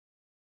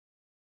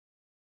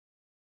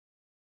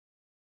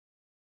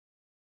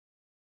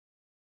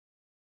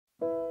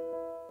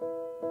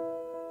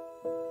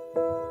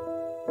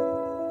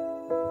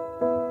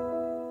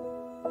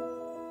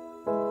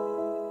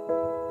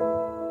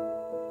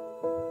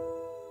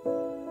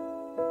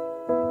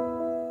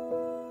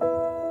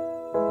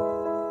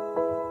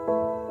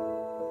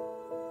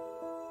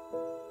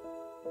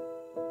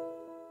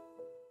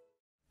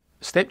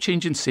Step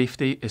Change in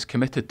Safety is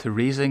committed to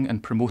raising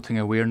and promoting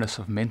awareness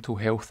of mental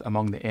health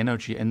among the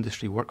energy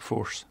industry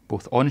workforce,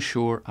 both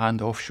onshore and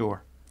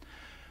offshore.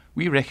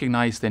 We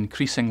recognise the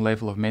increasing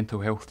level of mental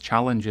health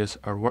challenges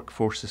our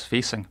workforce is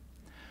facing.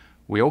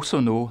 We also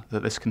know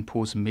that this can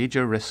pose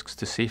major risks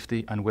to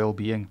safety and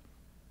well-being.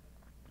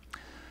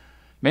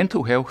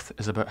 Mental health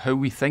is about how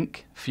we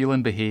think, feel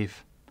and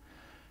behave.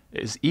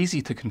 It is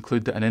easy to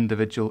conclude that an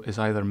individual is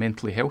either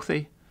mentally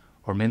healthy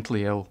or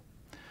mentally ill.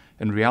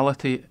 In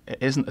reality, it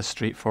isn't as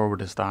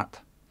straightforward as that.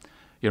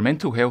 Your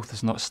mental health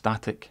is not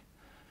static.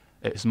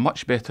 It is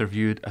much better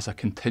viewed as a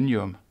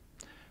continuum,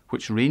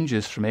 which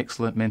ranges from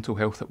excellent mental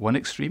health at one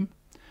extreme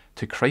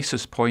to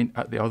crisis point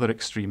at the other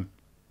extreme.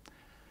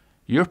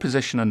 Your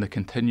position on the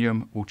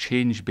continuum will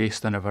change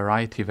based on a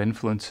variety of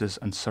influences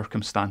and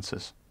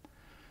circumstances.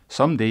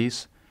 Some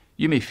days,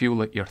 you may feel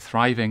like you're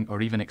thriving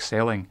or even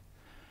excelling.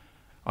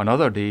 On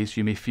other days,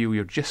 you may feel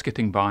you're just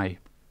getting by,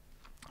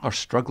 or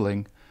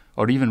struggling,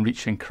 or even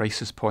reaching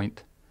crisis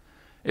point.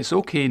 It's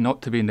okay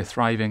not to be in the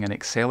thriving and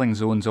excelling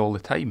zones all the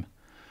time.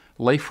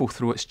 Life will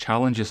throw its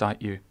challenges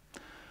at you.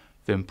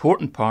 The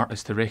important part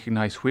is to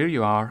recognise where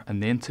you are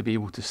and then to be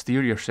able to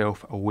steer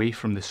yourself away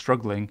from the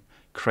struggling,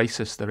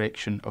 crisis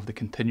direction of the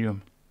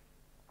continuum.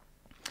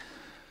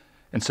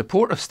 In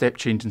support of Step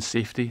Change in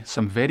Safety,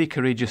 some very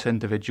courageous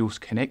individuals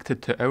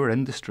connected to our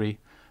industry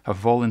have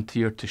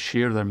volunteered to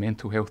share their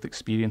mental health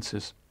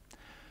experiences.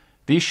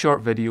 These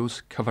short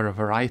videos cover a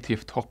variety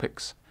of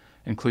topics,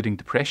 including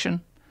depression,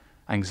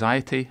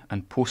 anxiety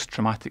and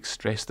post-traumatic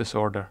stress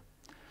disorder.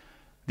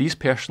 These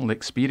personal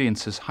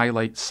experiences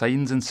highlight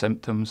signs and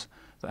symptoms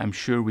that I'm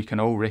sure we can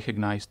all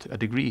recognise to a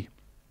degree.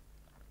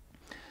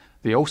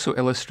 They also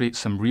illustrate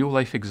some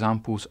real-life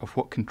examples of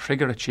what can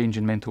trigger a change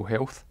in mental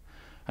health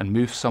and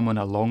move someone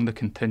along the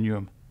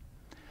continuum.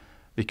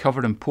 They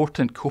cover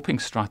important coping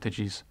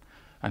strategies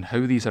and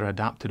how these are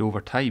adapted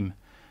over time,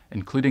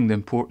 including the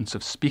importance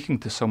of speaking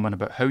to someone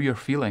about how you're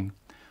feeling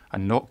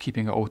and not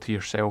keeping it all to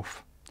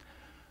yourself.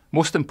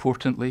 Most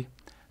importantly,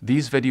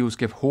 these videos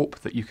give hope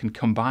that you can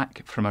come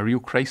back from a real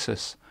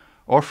crisis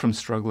or from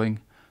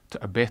struggling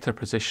to a better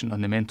position on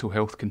the mental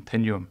health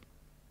continuum.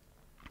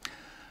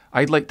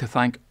 I'd like to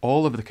thank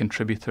all of the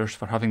contributors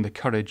for having the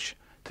courage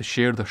to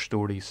share their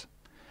stories.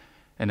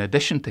 In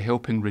addition to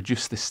helping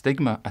reduce the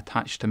stigma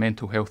attached to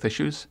mental health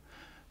issues,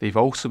 they've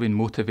also been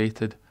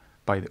motivated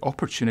by the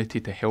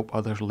opportunity to help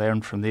others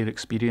learn from their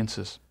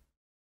experiences.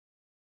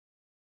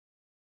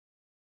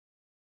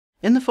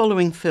 In the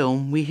following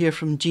film, we hear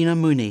from Gina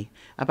Moonie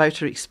about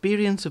her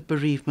experience of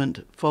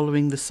bereavement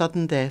following the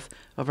sudden death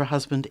of her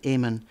husband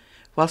Eamon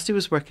whilst he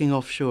was working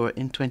offshore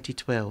in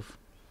 2012.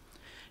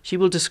 She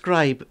will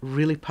describe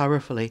really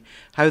powerfully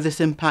how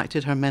this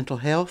impacted her mental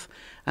health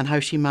and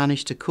how she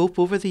managed to cope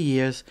over the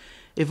years,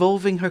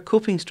 evolving her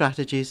coping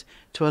strategies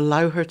to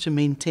allow her to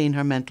maintain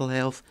her mental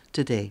health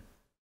today.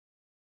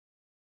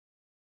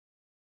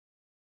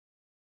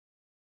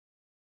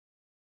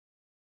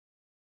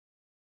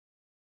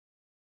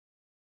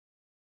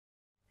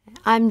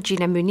 I'm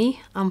Gina Moonie.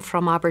 I'm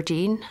from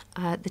Aberdeen.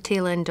 At the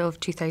tail end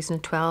of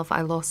 2012,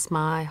 I lost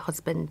my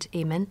husband,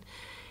 Eamon.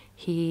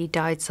 He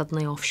died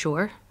suddenly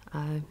offshore.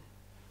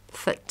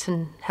 Fit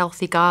and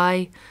healthy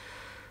guy,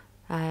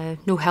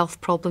 no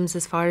health problems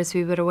as far as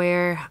we were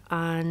aware,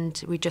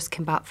 and we just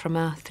came back from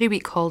a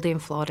 3-week holiday in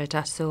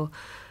Florida. So,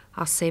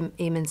 as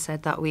Eamon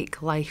said that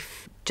week,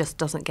 life just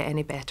doesn't get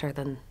any better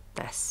than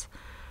this.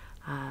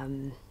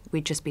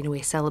 We'd just been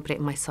away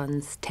celebrating my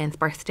son's 10th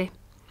birthday.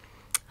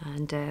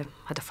 And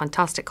had a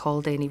fantastic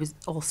holiday, and he was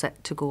all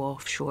set to go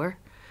offshore.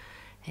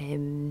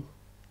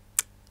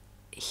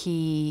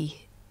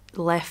 He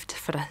left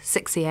for a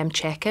 6 a.m.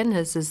 check-in,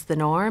 as is the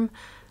norm,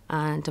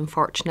 and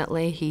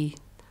unfortunately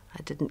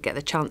I didn't get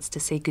the chance to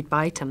say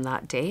goodbye to him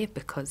that day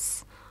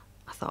because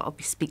I thought I'll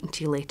be speaking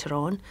to you later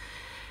on.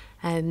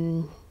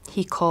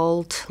 He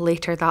called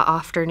later that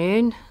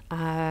afternoon.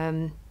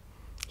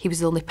 He was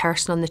the only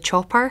person on the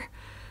chopper,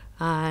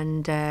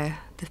 and the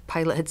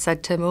pilot had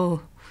said to him,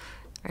 "Oh,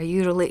 are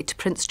you related to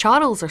Prince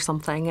Charles or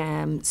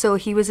something?" So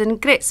he was in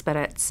great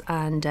spirits,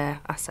 and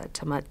I said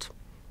to him I'd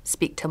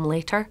speak to him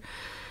later.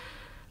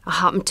 I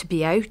happened to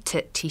be out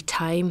at tea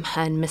time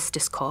and missed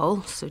his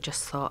call, so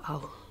just thought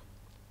I'll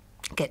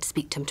get to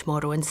speak to him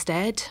tomorrow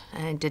instead,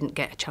 and didn't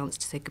get a chance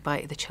to say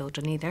goodbye to the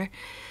children either.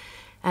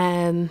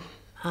 That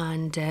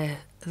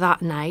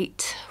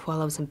night,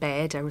 while I was in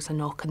bed, there was a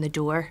knock on the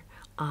door,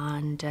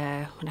 and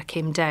when I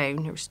came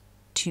down, there was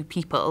 2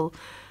 people,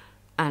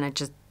 and I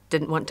just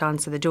didn't want to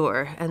answer the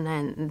door, and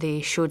then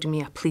they showed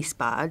me a police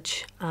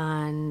badge,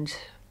 and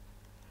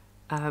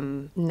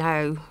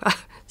now,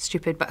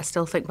 stupid, but I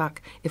still think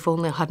back, if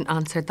only I hadn't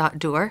answered that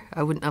door,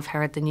 I wouldn't have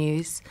heard the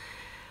news.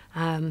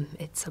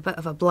 It's a bit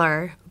of a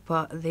blur,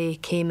 but they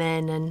came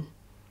in and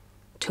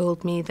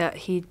told me that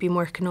he'd been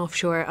working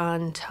offshore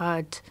and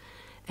had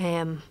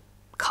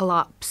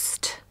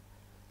collapsed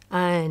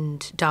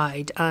and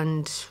died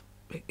and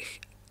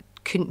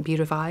couldn't be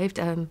revived.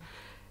 To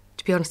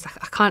be honest,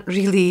 I can't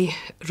really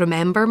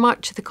remember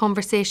much of the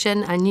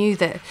conversation. I knew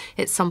that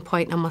at some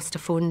point I must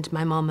have phoned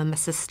my mum and my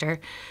sister.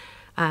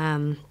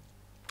 I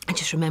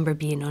just remember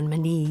being on my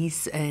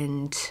knees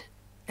and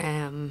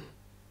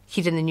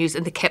hearing the news,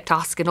 and they kept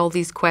asking all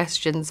these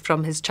questions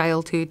from his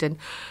childhood, and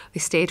they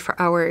stayed for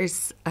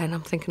hours, and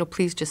I'm thinking, oh,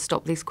 please just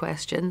stop these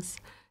questions.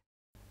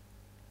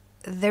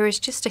 There is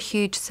just a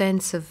huge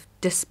sense of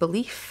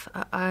disbelief.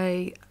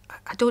 I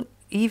don't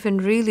even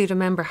really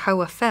remember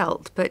how I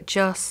felt, but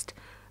just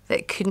that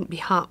it couldn't be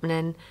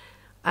happening.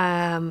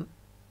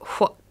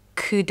 What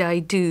could I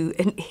do?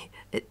 And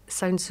it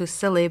sounds so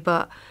silly,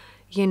 but,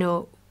 you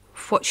know,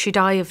 what should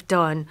I have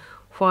done?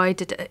 Why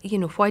did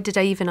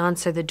I even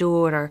answer the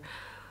door? Or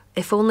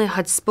if only I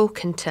had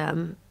spoken to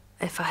him,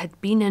 if I had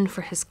been in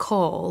for his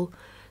call,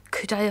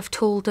 could I have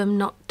told him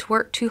not to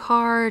work too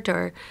hard?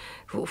 Or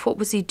what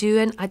was he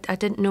doing? I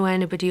didn't know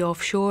anybody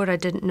offshore. I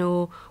didn't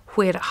know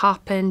where it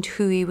happened,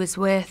 who he was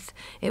with.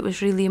 It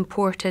was really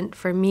important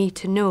for me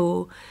to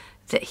know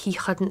that he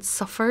hadn't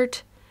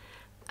suffered.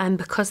 And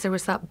because there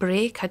was that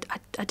break, I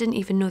didn't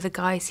even know the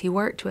guys he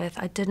worked with.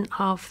 I didn't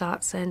have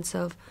that sense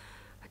of,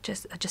 I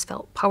just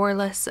felt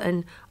powerless,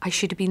 and I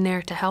should have been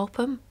there to help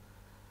him.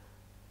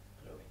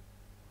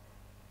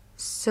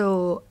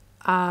 So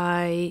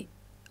I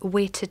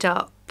waited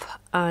up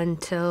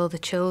until the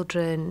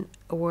children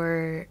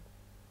were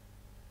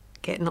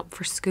getting up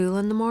for school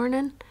in the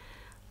morning,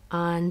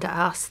 and I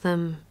asked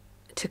them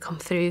to come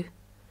through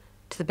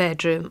to the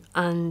bedroom,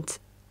 and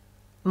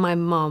my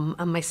mum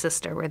and my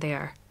sister were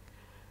there,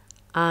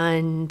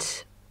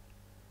 and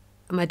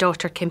my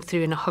daughter came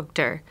through and I hugged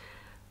her,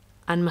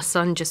 and my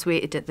son just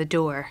waited at the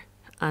door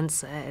and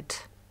said,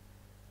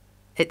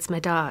 "It's my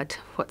dad,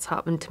 what's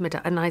happened to my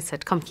dad?" And I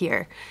said, "Come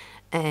here."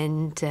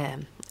 And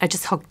I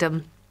just hugged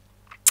him,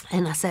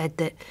 and I said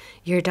that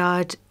your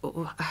dad,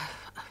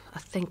 I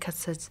think I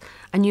said,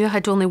 I knew I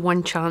had only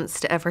one chance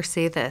to ever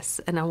say this,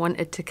 and I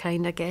wanted to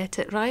kind of get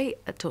it right.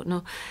 I don't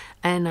know.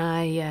 And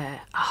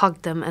I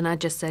hugged him, and I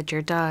just said,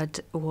 your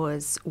dad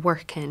was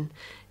working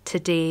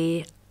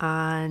today,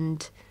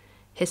 and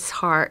his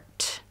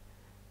heart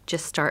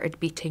just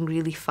started beating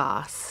really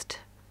fast,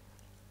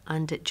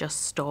 and it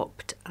just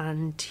stopped,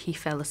 and he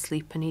fell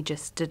asleep, and he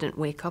just didn't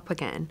wake up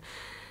again.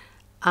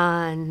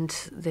 And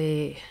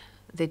they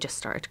just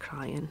started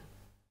crying.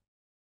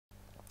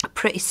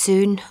 Pretty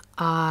soon,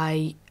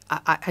 I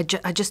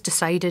just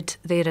decided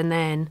there and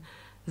then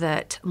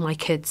that my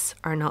kids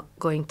are not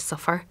going to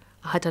suffer.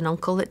 I had an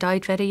uncle that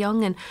died very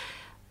young, and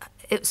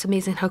it was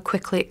amazing how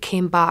quickly it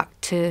came back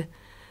to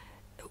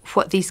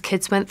what these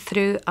kids went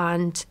through.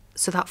 And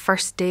so that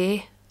first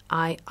day,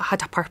 I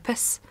had a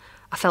purpose.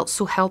 I felt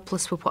so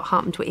helpless with what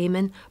happened with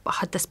Eamon, but I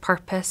had this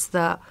purpose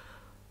that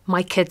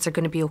my kids are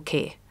going to be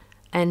okay.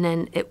 And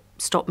then it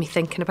stopped me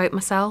thinking about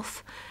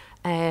myself.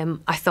 I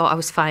thought I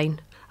was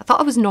fine. I thought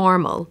I was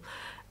normal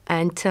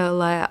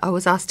until I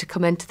was asked to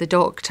come into the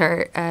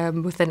doctor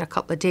within a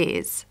couple of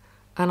days.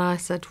 And I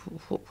said,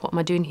 what am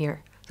I doing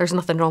here? There's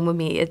nothing wrong with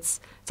me. It's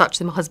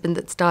actually my husband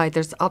that's died.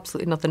 There's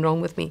absolutely nothing wrong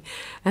with me.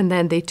 And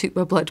then they took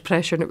my blood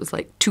pressure, and it was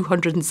like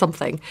 200 and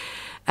something.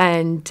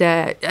 And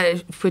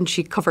when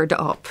she covered it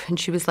up, and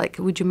she was like,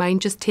 would you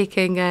mind just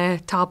taking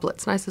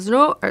tablets? And I says,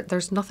 no,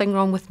 there's nothing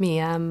wrong with me.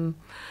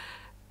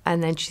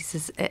 And then she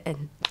says,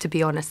 and to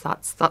be honest,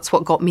 that's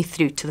what got me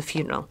through to the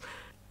funeral.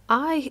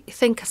 I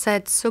think I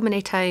said so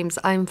many times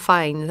I'm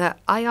fine that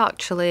I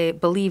actually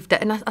believed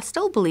it, and I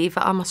still believe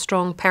that I'm a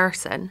strong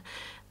person.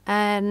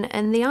 And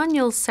in the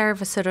annual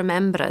service of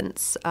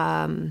remembrance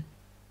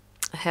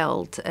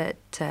held at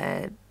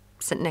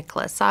St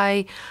Nicholas,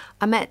 I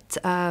met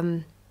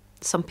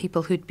some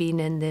people who'd been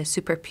in the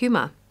Super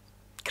Puma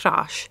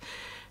crash.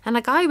 And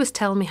a guy was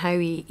telling me how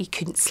he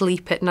couldn't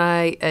sleep at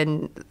night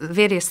and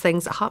various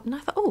things that happened. I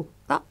thought, oh,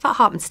 that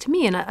happens to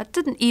me. And I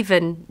didn't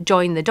even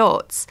join the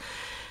dots.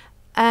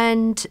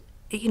 And,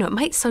 you know, it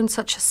might sound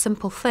such a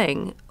simple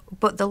thing,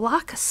 but the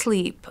lack of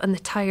sleep and the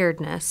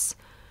tiredness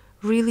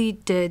really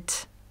did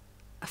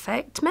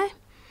affect me.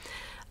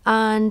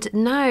 And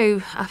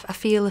now I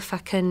feel if I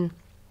can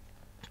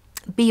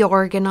be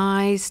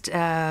organised,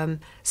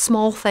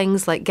 small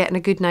things like getting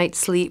a good night's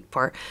sleep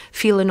or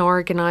feeling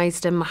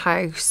organised in my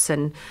house,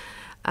 and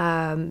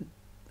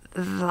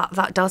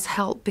that does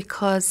help,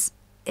 because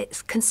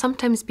it can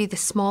sometimes be the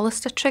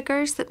smallest of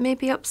triggers that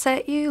maybe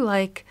upset you,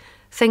 like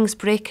things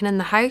breaking in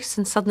the house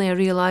and suddenly I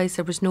realised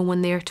there was no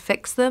one there to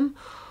fix them,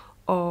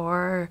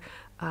 or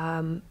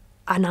an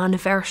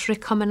anniversary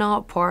coming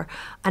up, or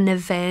an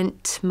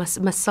event. My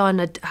son,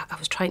 I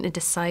was trying to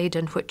decide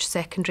on which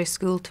secondary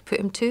school to put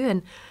him to,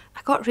 and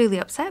I got really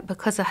upset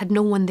because I had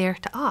no one there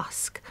to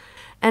ask.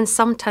 And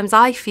sometimes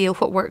I feel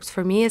what works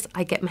for me is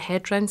I get my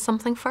head around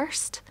something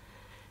first,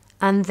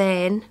 and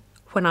then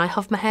when I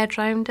have my head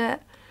around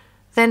it,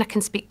 then I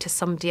can speak to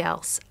somebody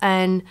else.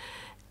 And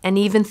And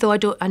even though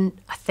I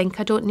think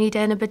I don't need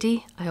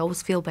anybody, I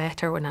always feel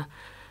better when I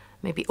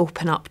maybe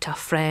open up to a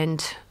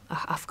friend.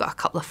 I've got a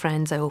couple of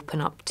friends I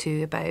open up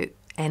to about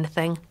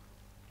anything,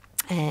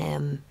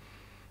 and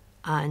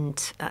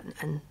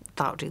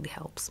that really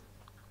helps.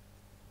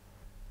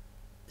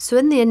 So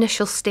in the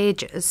initial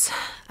stages,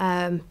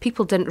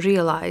 people didn't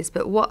realise,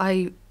 but what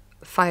I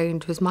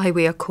found was my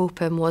way of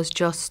coping was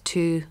just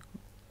to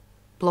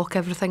block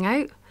everything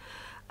out.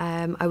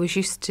 I was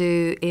used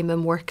to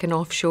Eamon working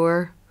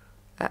offshore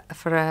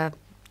for a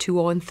 2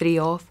 on, 3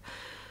 off.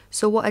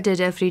 So what I did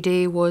every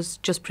day was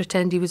just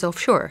pretend he was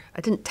offshore.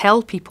 I didn't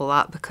tell people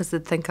that because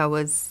they'd think I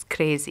was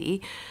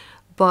crazy,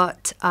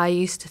 but I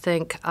used to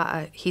think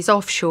he's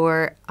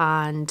offshore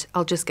and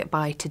I'll just get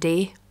by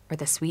today or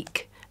this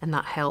week, and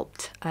that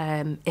helped.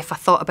 If I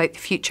thought about the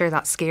future,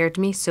 that scared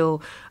me,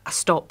 so I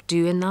stopped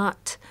doing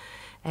that.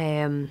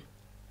 I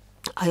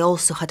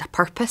also had a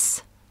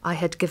purpose. I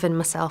had given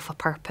myself a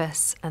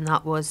purpose, and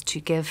that was to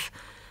give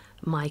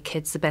my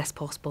kids the best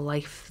possible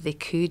life they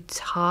could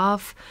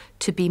have,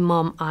 to be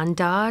mum and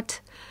dad.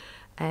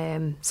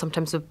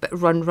 Sometimes a bit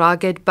run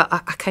ragged, but I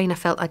kind of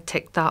felt I'd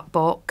ticked that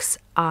box,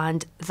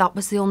 and that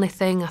was the only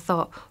thing I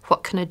thought,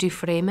 what can I do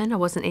for Eamon? I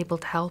wasn't able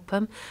to help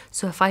him.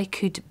 So if I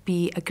could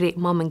be a great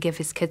mum and give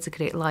his kids a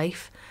great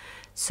life,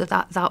 so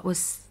that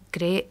was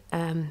great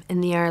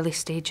in the early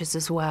stages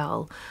as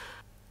well.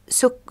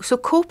 So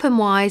coping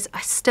wise,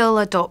 I still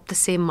adopt the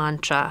same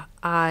mantra.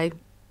 I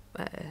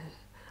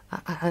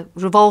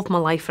revolve my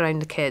life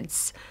around the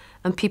kids,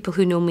 and people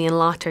who know me in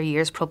latter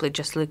years probably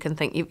just look and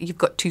think, you've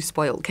got 2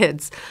 spoiled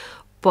kids.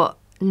 But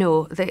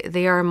no,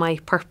 they are my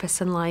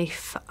purpose in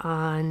life,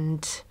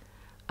 and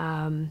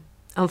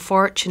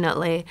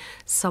unfortunately,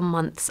 some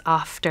months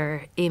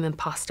after Eamon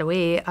passed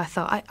away, I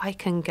thought I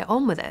can get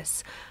on with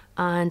this,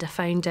 and I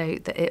found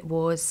out that it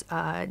was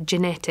a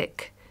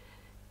genetic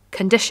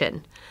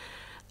condition.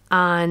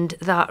 And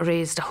that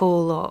raised a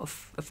whole lot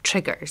of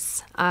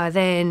triggers.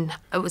 Then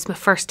it was my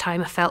first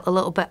time I felt a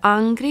little bit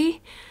angry,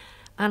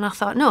 and I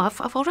thought, no,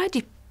 I've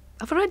already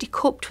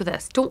coped with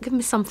this. Don't give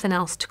me something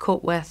else to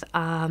cope with.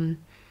 In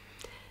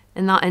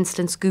that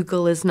instance,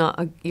 Google is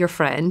not your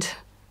friend.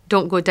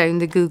 Don't go down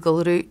the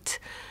Google route.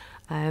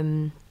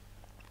 But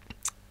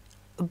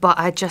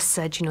I just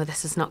said,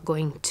 this is not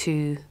going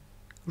to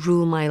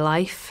rule my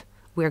life.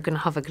 We're going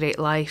to have a great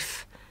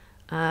life,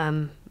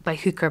 by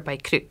hook or by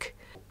crook.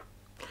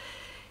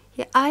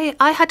 Yeah,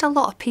 I had a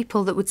lot of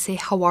people that would say,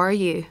 how are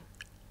you?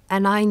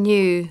 And I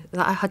knew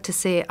that I had to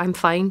say, I'm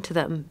fine to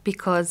them,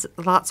 because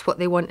that's what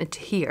they wanted to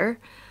hear.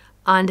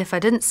 And if I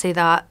didn't say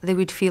that, they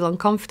would feel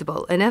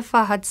uncomfortable. And if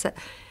I had said,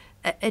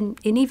 and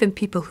even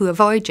people who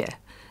avoid you.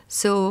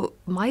 So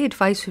my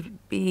advice would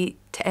be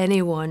to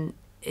anyone,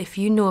 if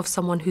you know of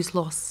someone who's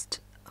lost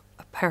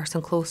a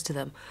person close to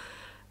them,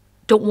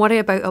 don't worry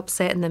about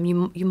upsetting them.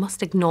 You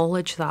must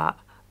acknowledge that,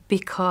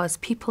 because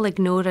people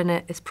ignoring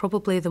it is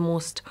probably the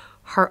most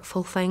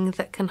hurtful thing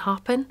that can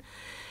happen.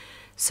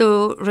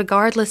 So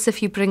regardless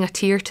if you bring a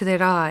tear to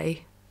their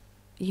eye,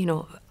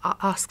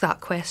 ask that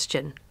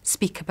question,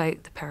 speak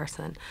about the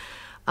person.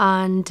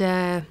 And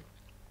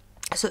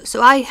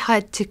so I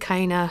had to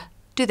kind of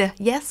do the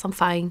yes, I'm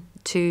fine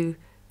to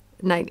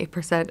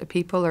 90% of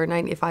people or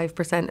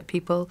 95% of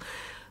people.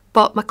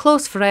 But my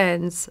close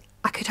friends,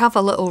 I could have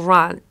a little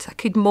rant, I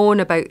could moan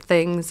about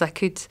things, I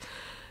could...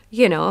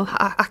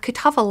 I could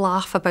have a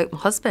laugh about my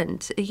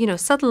husband.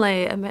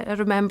 Suddenly I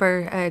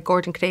remember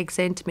Gordon Craig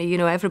saying to me,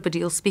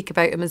 everybody will speak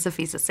about him as if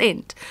he's a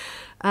saint.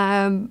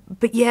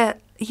 But yeah,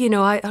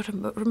 I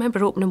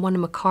remember opening one of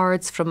my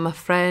cards from my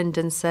friend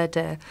and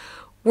said,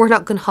 we're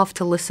not going to have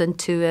to listen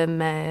to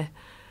him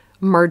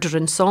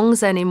murdering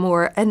songs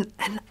anymore. And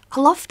I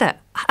loved it.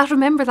 I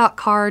remember that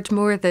card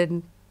more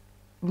than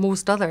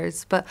most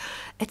others. But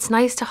it's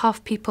nice to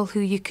have people who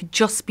you could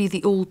just be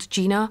the old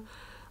Gina,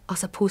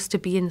 as opposed to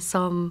being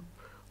some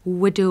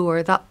widow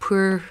or that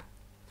poor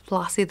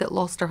lassie that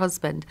lost her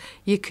husband.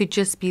 You could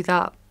just be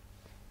that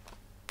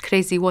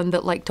crazy one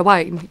that liked to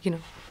whine,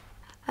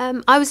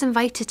 I was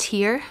invited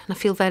here, and I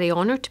feel very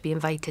honoured to be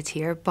invited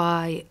here,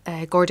 by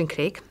Gordon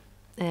Craig,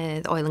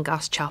 the oil and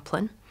gas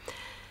chaplain.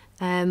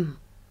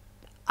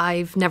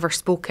 I've never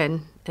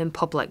spoken in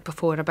public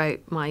before about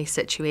my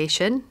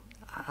situation.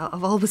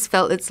 I've always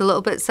felt it's a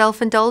little bit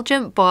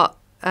self-indulgent, but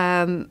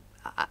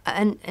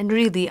and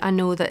really, I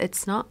know that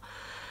it's not.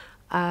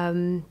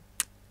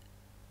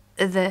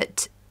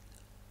 That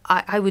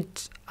I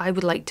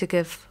would like to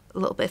give a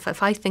little bit.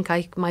 If I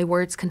think my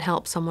words can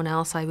help someone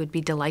else, I would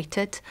be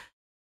delighted.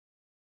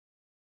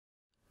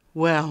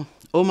 Well,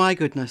 oh my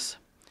goodness.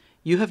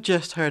 You have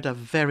just heard a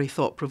very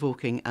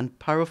thought-provoking and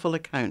powerful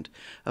account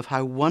of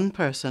how one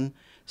person,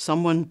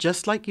 someone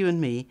just like you and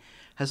me,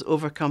 has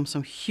overcome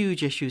some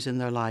huge issues in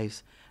their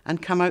lives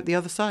and come out the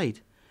other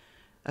side.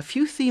 A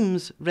few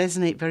themes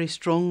resonate very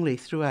strongly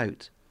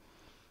throughout.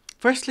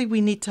 Firstly,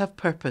 we need to have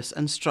purpose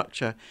and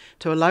structure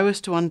to allow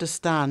us to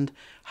understand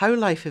how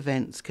life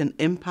events can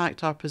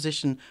impact our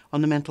position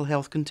on the mental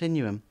health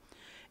continuum,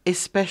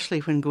 especially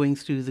when going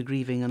through the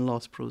grieving and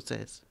loss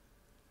process.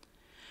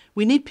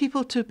 We need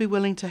people to be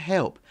willing to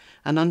help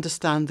and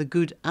understand the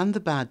good and the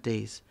bad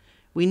days.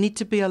 We need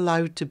to be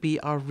allowed to be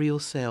our real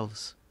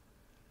selves.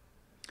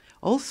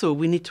 Also,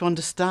 we need to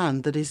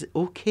understand that it's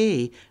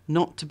okay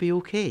not to be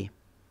okay.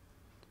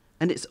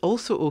 And it's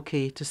also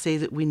okay to say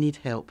that we need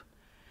help.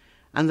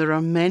 And there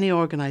are many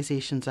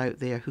organisations out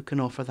there who can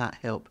offer that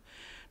help,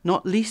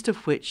 not least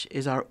of which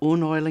is our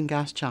own oil and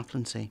gas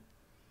chaplaincy.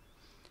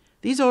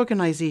 These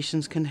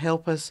organisations can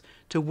help us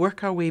to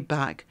work our way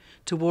back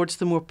towards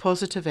the more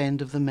positive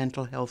end of the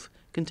mental health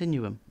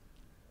continuum.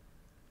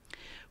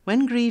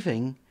 When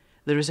grieving,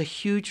 there is a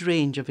huge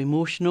range of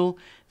emotional,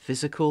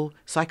 physical,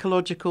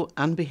 psychological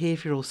and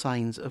behavioural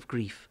signs of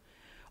grief,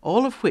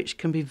 all of which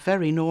can be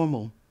very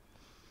normal.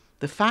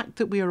 The fact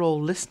that we are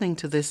all listening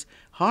to this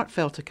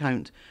heartfelt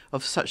account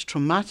of such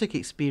traumatic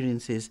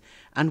experiences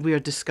and we are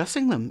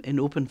discussing them in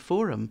open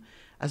forum,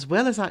 as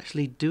well as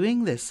actually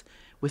doing this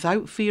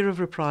without fear of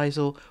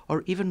reprisal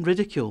or even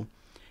ridicule,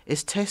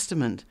 is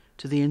testament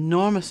to the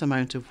enormous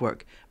amount of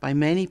work by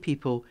many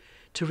people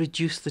to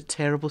reduce the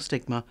terrible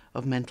stigma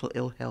of mental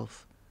ill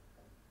health.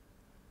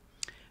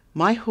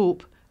 My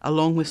hope,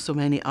 along with so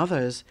many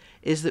others,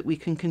 is that we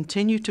can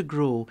continue to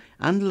grow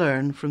and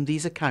learn from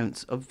these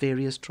accounts of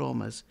various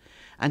traumas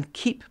and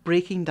keep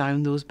breaking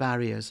down those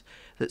barriers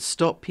that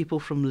stop people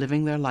from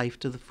living their life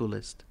to the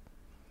fullest.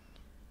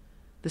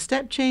 The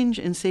Step Change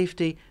in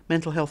Safety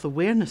Mental Health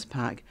Awareness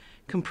Pack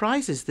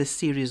comprises this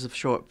series of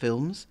short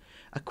films,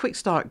 a quick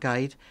start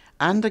guide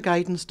and a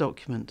guidance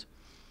document,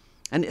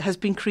 and it has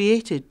been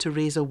created to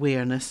raise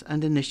awareness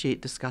and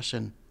initiate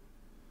discussion.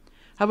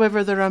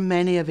 However, there are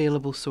many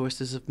available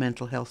sources of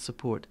mental health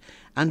support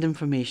and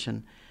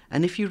information,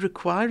 and if you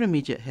require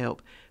immediate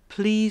help,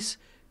 please,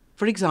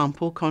 for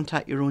example,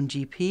 contact your own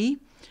GP,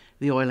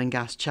 the oil and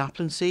gas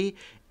chaplaincy,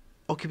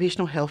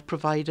 occupational health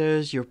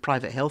providers, your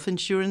private health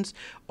insurance,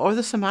 or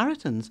the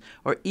Samaritans,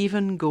 or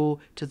even go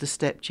to the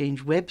Step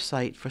Change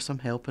website for some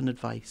help and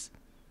advice.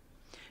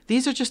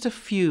 These are just a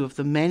few of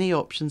the many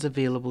options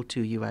available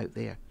to you out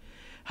there.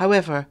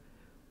 However,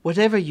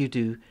 whatever you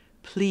do,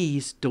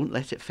 please don't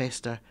let it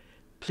fester.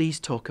 Please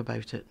talk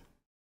about it.